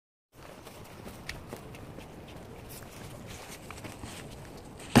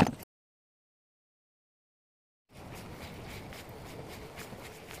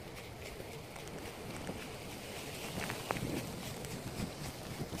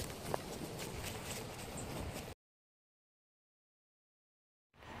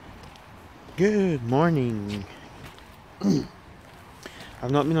Good morning. I've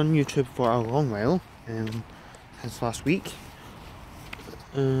not been on YouTube for a long while, since last week,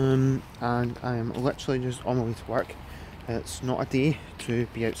 and I am literally just on my way to work. It's not a day to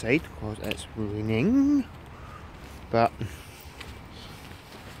be outside because it's raining, but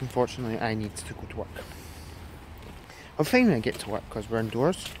unfortunately I need to go to work. I'm fine when I get to work because we're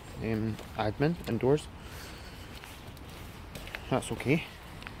indoors, admin indoors. That's okay.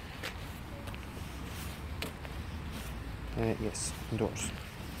 Yes, indoors.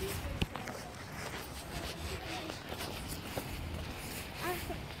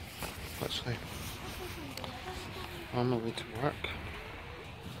 Literally on my way to work.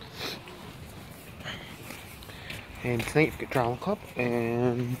 And tonight we've got Drama Club,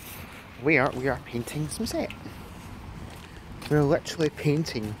 and we are painting some set. We're literally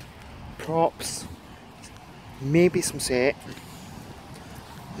painting props, maybe some set,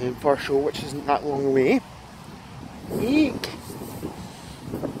 for a show which isn't that long away. Eek!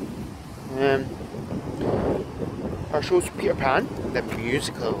 Our show's Peter Pan, the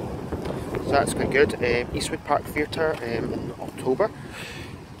musical. So that's quite good. Eastwood Park Theatre in October.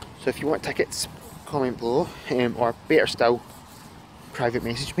 So if you want tickets, comment below, or better still, private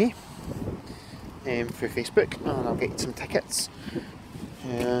message me through Facebook and I'll get you some tickets.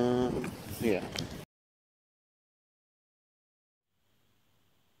 Yeah.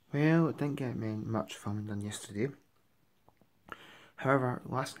 Well, it didn't get much filming done yesterday. However,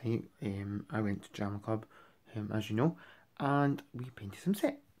 last night I went to Drama Club, as you know, and we painted some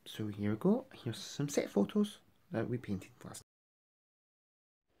set. So here we go. Here's some set photos that we painted last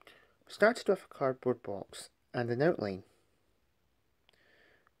night. Started with a cardboard box and an outline.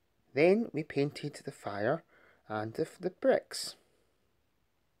 Then we painted the fire and the bricks.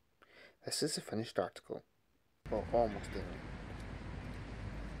 This is the finished article. Well, almost anyway.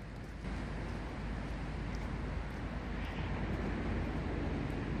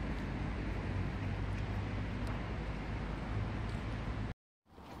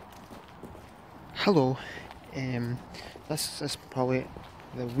 Hello, this is probably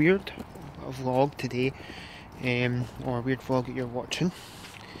the weird vlog today, or a weird vlog that you're watching.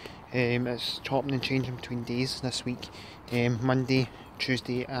 It's chopping and changing between days this week, Monday,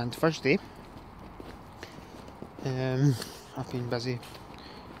 Tuesday and Thursday. I've been busy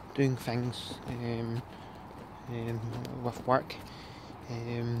doing things with work,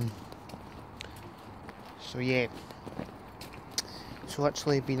 so yeah. So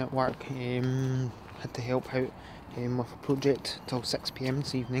literally been at work, had to help out with a project till 6 PM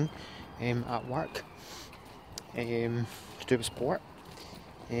this evening at work, to do with sport.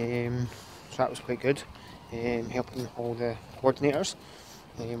 So that was quite good, helping all the coordinators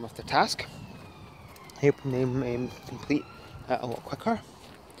with their task, helping them complete it a lot quicker,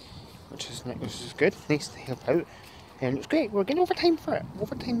 which is good, nice to help out, and it's great. We're getting overtime for it,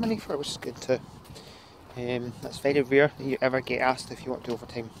 overtime money for it, which is good too. That's very rare that you ever get asked if you want to do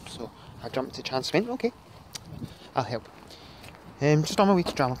overtime, so I jumped the chance and went, okay, I'll help. Just on my way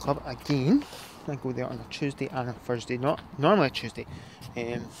to Drama Club again. I go there on a Tuesday and a Thursday, not normally a Tuesday,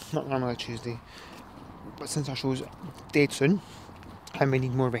 but since our show's dead soon and we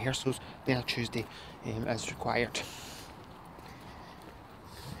need more rehearsals, then a Tuesday is required.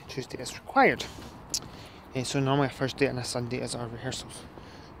 Tuesday is required. So normally a Thursday and a Sunday is our rehearsals.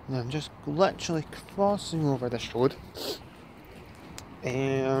 And I'm just literally crossing over this road.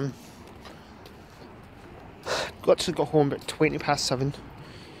 Literally got home about 20 past 7.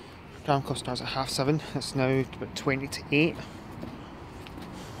 Drama Club starts at 7:30. It's now about 20 to 8.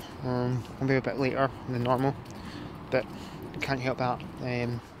 I'll be a bit later than normal, but I can't help that.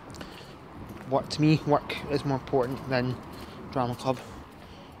 To me, work is more important than Drama Club.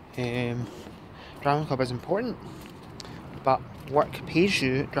 Drama Club is important, but work pays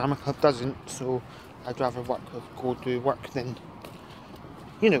you, Drama Club doesn't, so I'd rather go do work than,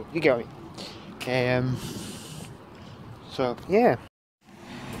 you get what I mean. So yeah.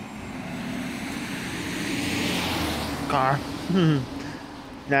 Car.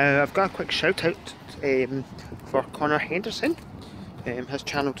 Now I've got a quick shout out for Connor Henderson. His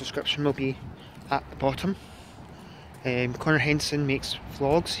channel description will be at the bottom. Connor Henderson makes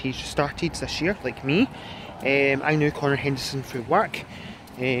vlogs. He's just started this year, like me. I knew Connor Henderson through work.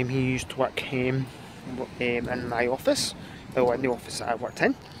 He used to work in my office, or in the office that I worked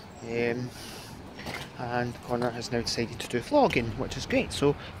in. And Connor has now decided to do vlogging, which is great.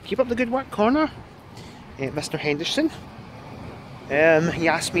 So keep up the good work, Connor. Mr. Henderson. He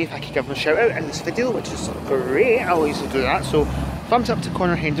asked me if I could give him a shout out in this video, which is great. I always do that. So thumbs up to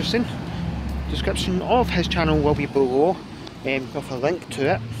Connor Henderson. Description of his channel will be below, with a link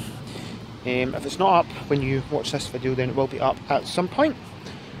to it. If it's not up when you watch this video, then it will be up at some point,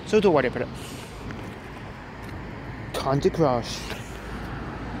 so don't worry about it. Candy Crush.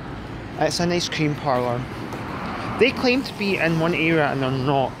 It's an ice cream parlour. They claim to be in one area and they're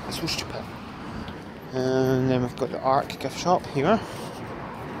not. It's so stupid. And then we've got the Ark gift shop here.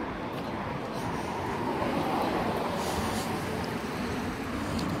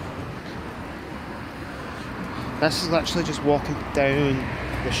 This is literally just walking down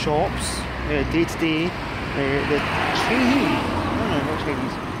the shops, day to day, the Chinese, not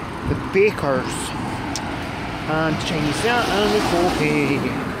Chinese, the bakers, and Chinese there, and the coffee,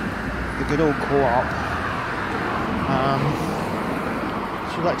 the good old co-op.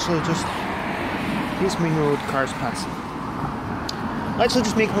 So literally just, here's Main Road, cars passing. Literally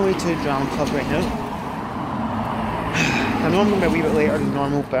just making my way to the Drama Club right now. I know I'm going to be a wee bit later than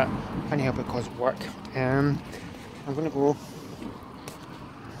normal, but I can't help it because of work. I'm going to go.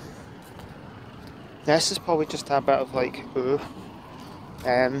 This is probably just a bit of like, but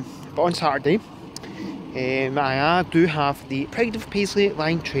on Saturday, I do have the Pride of Paisley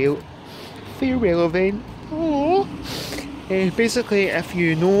Line Trail farewell event. Basically, if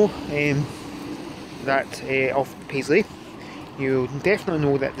you know that of Paisley, you'll definitely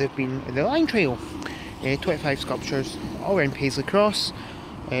know that they've been in the Line Trail. 25 sculptures all around Paisley Cross,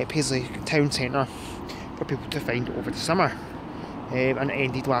 Paisley Town Centre, for people to find over the summer. And it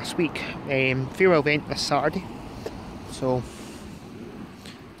ended last week. Farewell event this Saturday. So,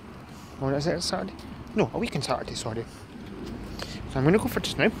 or is it Saturday? No, a week on Saturday, sorry. So I'm going to go for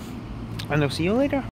just now, and I'll see you later.